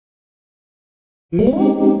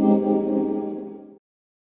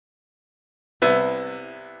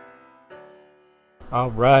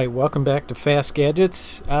Alright, welcome back to Fast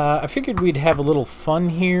Gadgets. I figured we'd have a little fun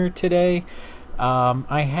here today.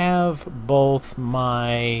 I have both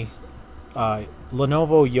my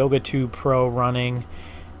Lenovo Yoga 2 Pro running,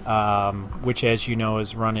 which as you know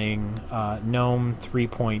is running GNOME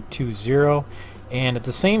 3.20, and at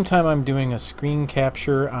the same time I'm doing a screen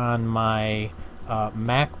capture on my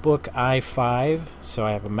MacBook i5, so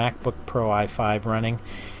I have a MacBook Pro i5 running.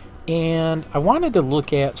 And I wanted to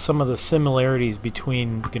look at some of the similarities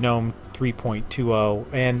between GNOME 3.20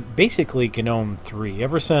 and basically GNOME 3.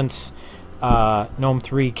 Ever since GNOME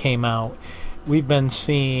 3 came out, we've been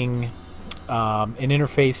seeing an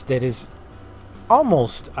interface that is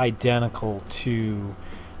almost identical to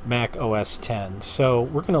Mac OS X. So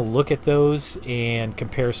we're going to look at those and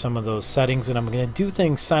compare some of those settings, and I'm going to do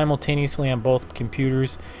things simultaneously on both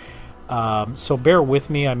computers. So bear with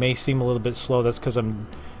me, I may seem a little bit slow. That's because I'm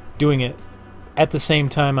doing it at the same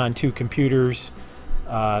time on two computers,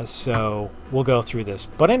 so we'll go through this.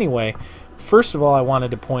 But anyway, first of all, I wanted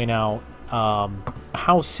to point out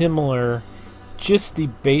how similar just the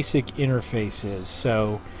basic interface is.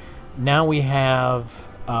 So now we have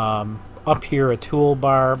up here a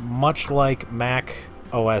toolbar much like Mac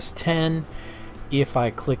OS X. If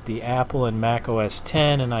I click the Apple in Mac OS X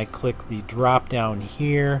and I click the drop down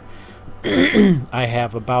here, I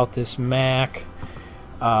have About This Mac,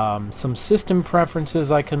 some system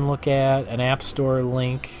preferences I can look at, an App Store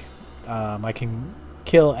link, I can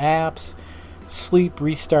kill apps, sleep,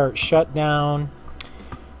 restart, shutdown.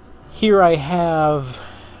 Here I have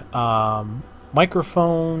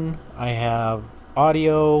microphone, I have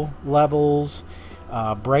audio levels,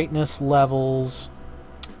 brightness levels,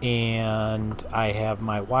 and I have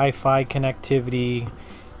my Wi-Fi connectivity,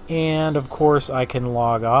 and of course I can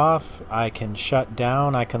log off, I can shut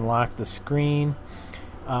down, I can lock the screen.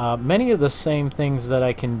 Many of the same things that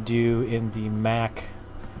I can do in the Mac,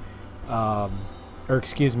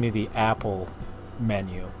 the Apple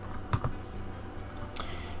menu.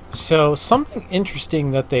 So something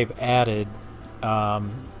interesting that they've added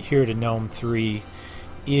here to GNOME 3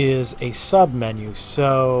 is a sub menu.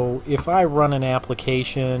 So if I run an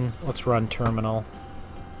application, let's run terminal,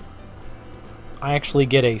 I actually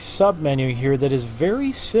get a sub menu here that is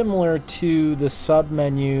very similar to the sub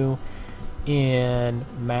menu in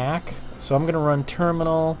Mac. So I'm going to run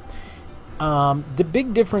terminal. The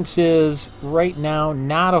big difference is right now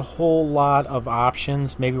not a whole lot of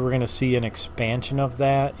options. Maybe we're going to see an expansion of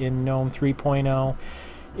that in GNOME 3.0.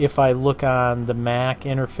 If I look on the Mac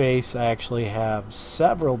interface, I actually have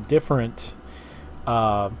several different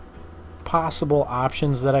possible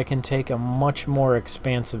options that I can take, a much more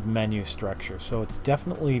expansive menu structure. So it's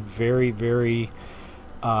definitely very, very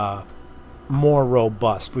more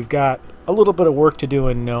robust. We've got a little bit of work to do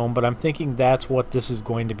in GNOME, but I'm thinking that's what this is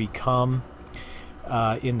going to become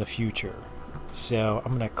in the future. So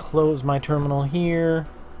I'm going to close my terminal here,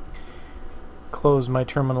 close my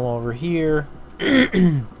terminal over here,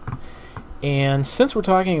 and since we're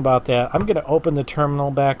talking about that, I'm going to open the terminal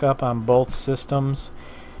back up on both systems.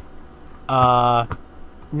 Not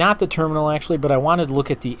the terminal actually, but I wanted to look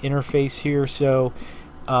at the interface here. So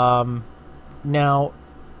now,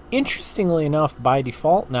 interestingly enough, by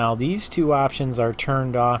default now, these two options are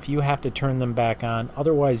turned off. You have to turn them back on.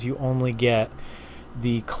 Otherwise, you only get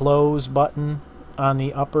the close button on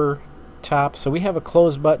the upper top. So we have a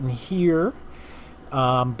close button here,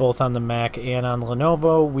 both on the Mac and on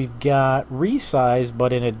Lenovo. We've got resize,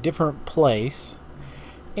 but in a different place.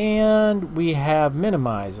 And we have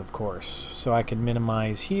minimize, of course. So I can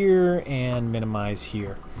minimize here and minimize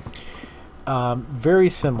here. Very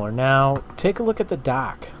similar. Now, take a look at the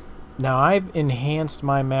dock. Now I've enhanced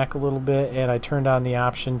my Mac a little bit, and I turned on the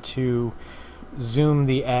option to zoom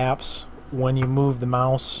the apps when you move the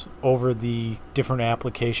mouse over the different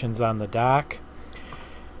applications on the dock.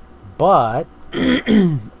 But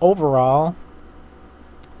overall,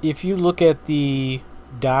 if you look at the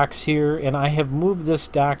docks here, and I have moved this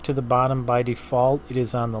dock to the bottom by default, it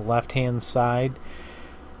is on the left hand side,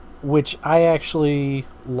 which I actually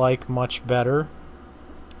like much better.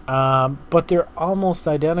 But they're almost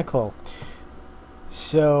identical.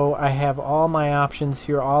 So I have all my options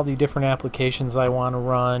here, all the different applications I want to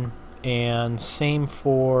run, and same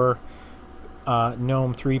for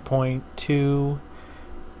GNOME 3.2.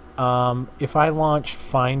 If I launch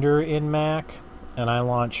Finder in Mac and I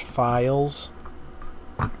launch Files,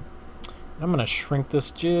 I'm going to shrink this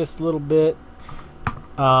just a little bit.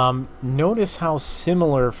 Notice how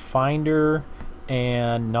similar Finder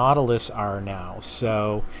and Nautilus are now.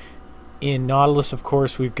 So In Nautilus, of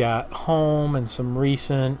course, we've got home and some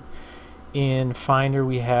recent. In Finder,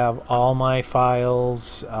 we have all my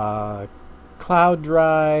files, Cloud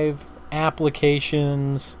Drive,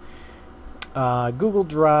 applications, Google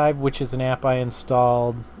Drive, which is an app I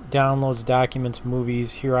installed, downloads, documents,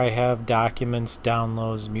 movies. Here I have documents,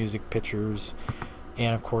 downloads, music, pictures,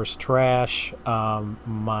 and of course trash.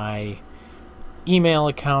 My email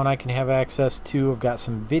account I can have access to. I've got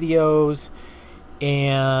some videos,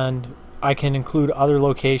 and I can include other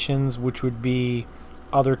locations, which would be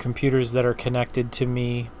other computers that are connected to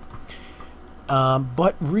me,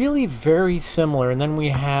 but really very similar. And then we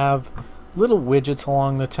have little widgets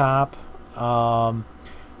along the top.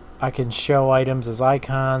 I can show items as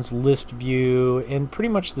icons, list view, and pretty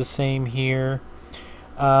much the same here.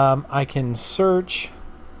 I can search.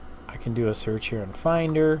 I can do a search here in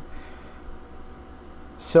Finder.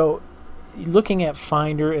 So looking at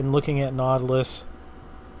Finder and looking at Nautilus,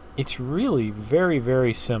 it's really very,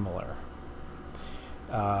 very similar.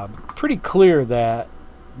 Pretty clear that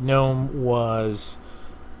GNOME was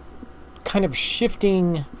kind of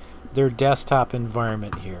shifting their desktop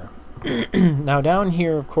environment here. Now down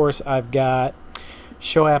here, of course, I've got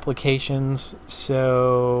show applications.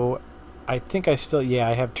 So I think I still, yeah,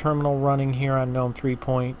 I have terminal running here on GNOME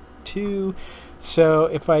 3.2. So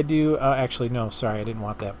if I do, actually no, sorry, I didn't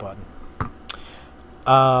want that button.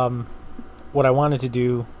 What I wanted to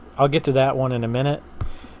do, I'll get to that one in a minute,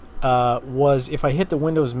 was if I hit the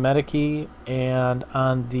Windows Meta key, and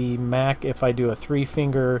on the Mac, if I do a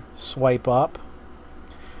 3-finger swipe up,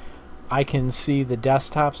 I can see the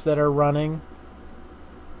desktops that are running,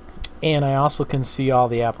 and I also can see all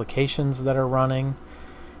the applications that are running.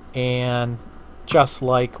 And just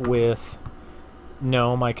like with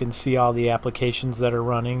GNOME, I can see all the applications that are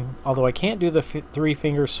running. Although I can't do the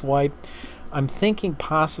 3-finger swipe, I'm thinking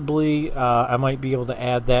possibly I might be able to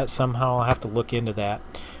add that somehow. I'll have to look into that.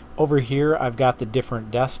 Over here I've got the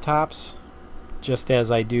different desktops. Just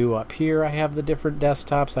as I do up here, I have the different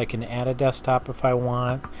desktops. I can add a desktop if I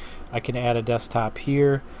want. I can add a desktop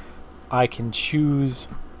here. I can choose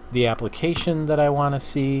the application that I want to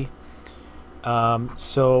see.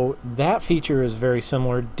 So that feature is very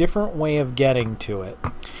similar, different way of getting to it.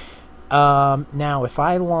 Now if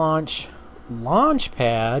I launch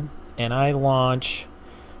Launchpad and I launch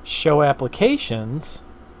Show Applications,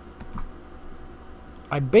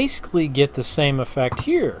 I basically get the same effect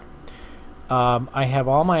here. I have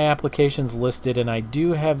all my applications listed, and I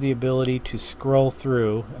do have the ability to scroll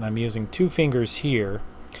through, and I'm using 2 fingers here,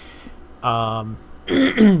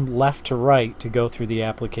 left to right to go through the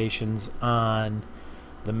applications on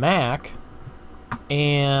the Mac,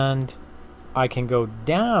 and I can go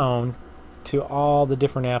down to all the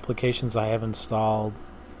different applications I have installed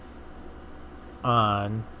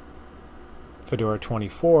on Fedora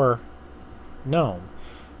 24 GNOME.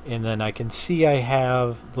 And then I can see I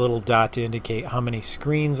have the little dot to indicate how many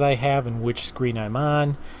screens I have and which screen I'm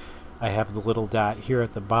on. I have the little dot here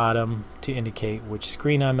at the bottom to indicate which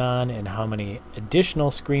screen I'm on and how many additional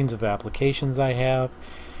screens of applications I have.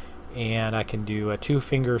 And I can do a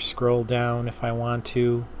 2-finger scroll down if I want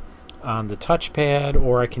to on the touchpad,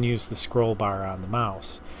 or I can use the scroll bar on the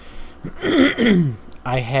mouse.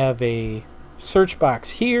 I have a search box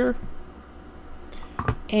here,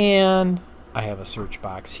 and I have a search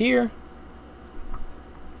box here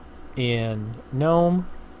in GNOME.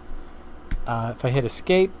 If I hit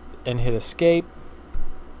escape and hit escape,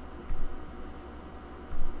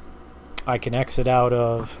 I can exit out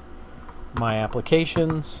of my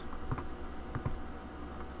applications.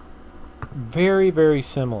 Very, very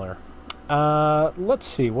similar. Let's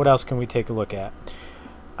see, what else can we take a look at?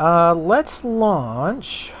 Let's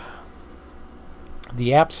launch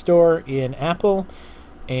the App Store in Apple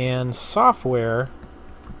and software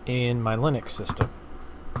in my Linux system.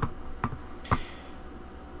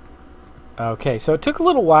 Okay, so it took a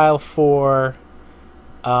little while for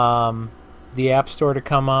the App Store to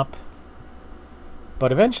come up,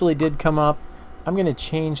 but eventually did come up. I'm going to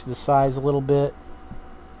change the size a little bit.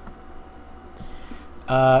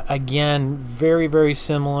 Again, very, very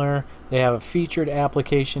similar. They have a featured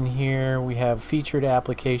application here. We have featured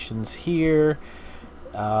applications here.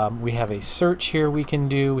 We have a search here we can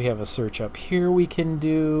do. We have a search up here we can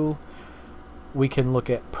do. We can look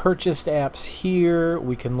at purchased apps here.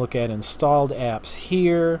 We can look at installed apps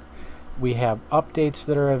here. We have updates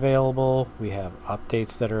that are available. We have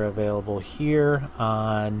updates that are available here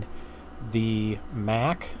on the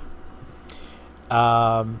Mac.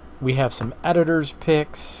 We have some editors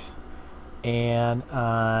picks, and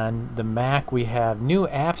on the Mac we have new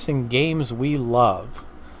apps and games we love.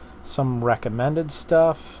 Some recommended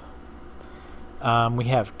stuff. We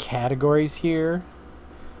have categories here.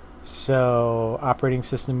 So operating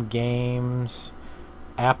system, games,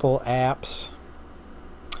 Apple apps.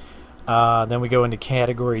 Then we go into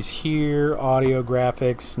categories here, audio,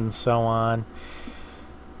 graphics, and so on.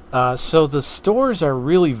 So the stores are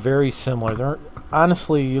really very similar. They're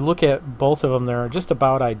honestly, you look at both of them, they're just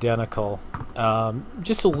about identical.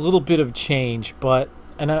 Just a little bit of change, but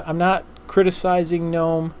I'm not criticizing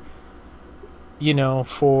GNOME, you know,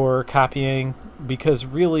 for copying, because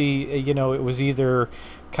really, you know, it was either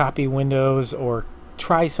copy Windows or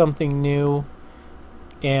try something new.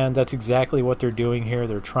 And that's exactly what they're doing here.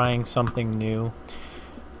 They're trying something new.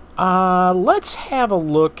 Let's have a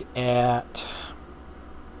look at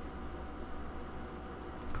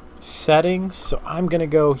settings. So I'm going to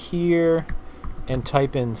go here and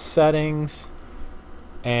type in settings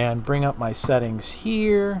and bring up my settings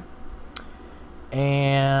here.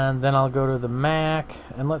 And then I'll go to the Mac,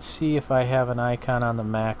 and let's see if I have an icon on the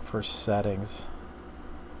Mac for settings.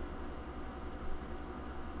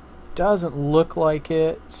 Doesn't look like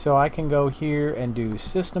it, so I can go here and do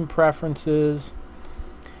system preferences.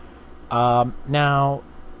 Now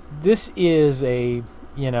this is a,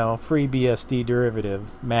 you know, free BSD derivative,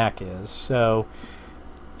 Mac is, so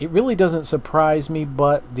it really doesn't surprise me,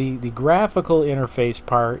 but the graphical interface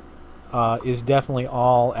part is definitely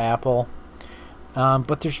all Apple.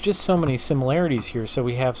 But there's just so many similarities here. So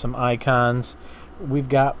we have some icons. We've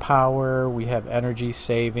got power, we have energy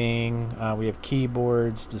saving, we have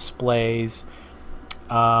keyboards, displays.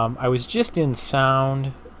 I was just in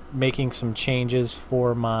sound making some changes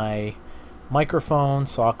for my microphone,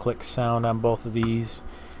 so I'll click sound on both of these.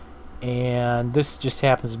 And this just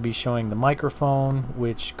happens to be showing the microphone,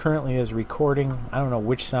 which currently is recording. I don't know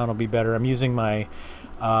which sound will be better. I'm using my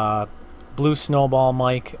Blue Snowball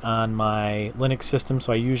mic on my Linux system,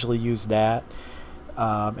 so I usually use that.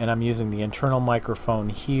 And I'm using the internal microphone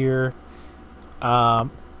here. So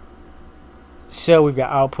we've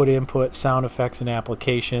got output, input, sound effects, and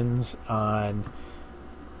applications on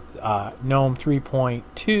GNOME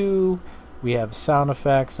 3.2. We have sound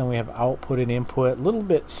effects, and we have output and input. A little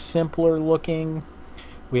bit simpler looking.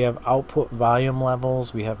 We have output volume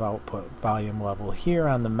levels. We have output volume level here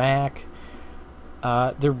on the Mac.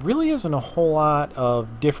 There really isn't a whole lot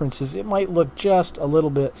of differences. It might look just a little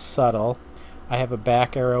bit subtle. I have a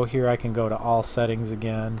back arrow here. I can go to all settings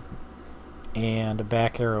again, and a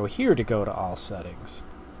back arrow here to go to all settings.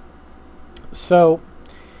 So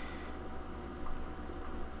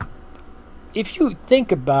if you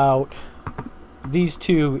think about these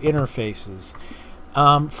two interfaces,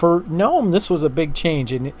 for GNOME this was a big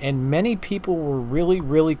change, and many people were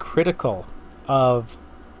really critical of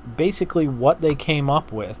basically what they came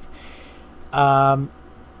up with.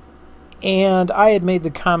 And I had made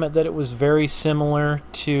the comment that it was very similar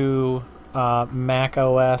to Mac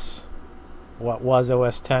OS, what was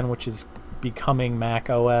OS X, which is becoming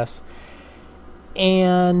Mac OS.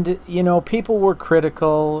 And, you know, people were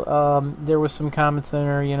critical. There was some comments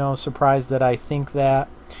there, you know, surprised that I think that.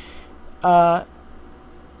 Yeah,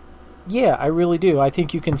 I really do. I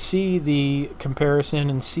think you can see the comparison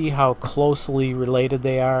and see how closely related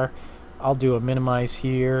they are. I'll do a minimize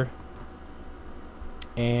here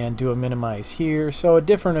and do a minimize here. So a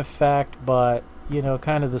different effect, but, you know,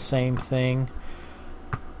 kind of the same thing.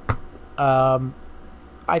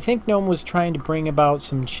 I think GNOME was trying to bring about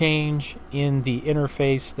some change in the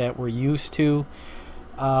interface that we're used to.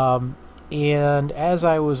 And as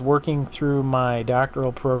I was working through my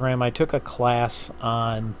doctoral program, I took a class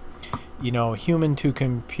on, you know, human to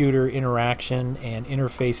computer interaction and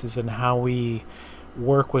interfaces, and how we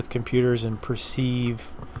work with computers and perceive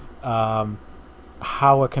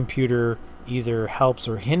how a computer either helps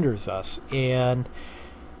or hinders us. And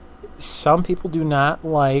some people do not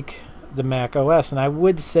like the Mac OS, and I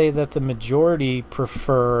would say that the majority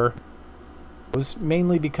prefer those,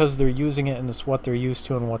 mainly because they're using it and it's what they're used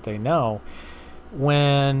to and what they know.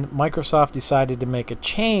 When Microsoft decided to make a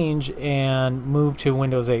change and move to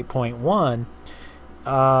Windows 8.1,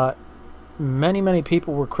 many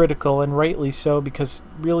people were critical, and rightly so, because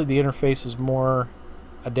really the interface was more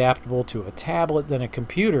adaptable to a tablet than a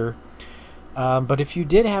computer. But if you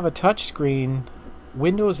did have a touch screen,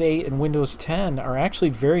 Windows 8 and Windows 10 are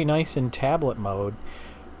actually very nice in tablet mode,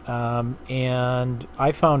 and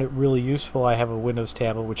I found it really useful. I have a Windows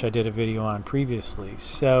tablet, which I did a video on previously.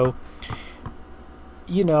 So,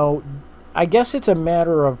 you know, I guess it's a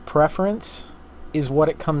matter of preference is what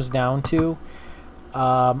it comes down to.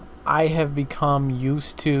 I have become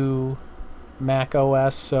used to Mac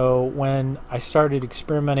OS, so when I started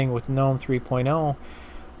experimenting with GNOME 3.0,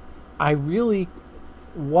 I really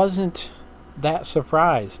wasn't that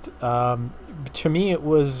surprised, to me it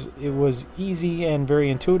was easy and very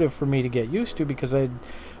intuitive for me to get used to, because I'd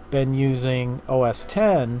been using OS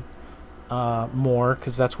X more,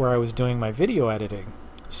 because that's where I was doing my video editing.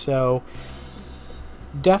 So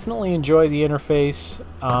definitely enjoy the interface.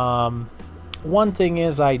 One thing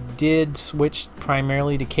is, I did switch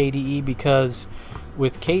primarily to KDE because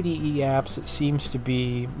with KDE apps it seems to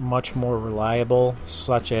be much more reliable,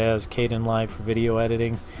 such as Kdenlive for video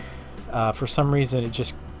editing. For some reason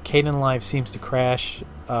Kdenlive seems to crash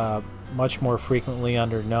much more frequently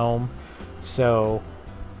under GNOME, so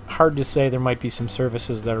hard to say. There might be some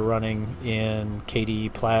services that are running in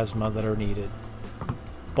KDE Plasma that are needed.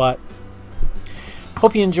 But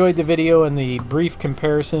hope you enjoyed the video and the brief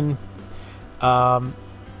comparison.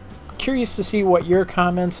 Curious to see what your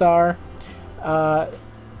comments are,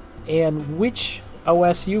 and which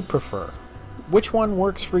OS you prefer. Which one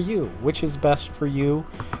works for you? Which is best for you?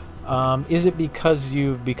 Is it because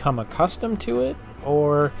you've become accustomed to it,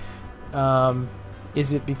 or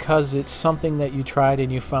is it because it's something that you tried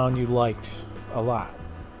and you found you liked a lot?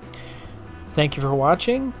 Thank you for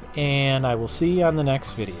watching, and I will see you on the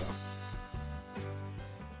next video.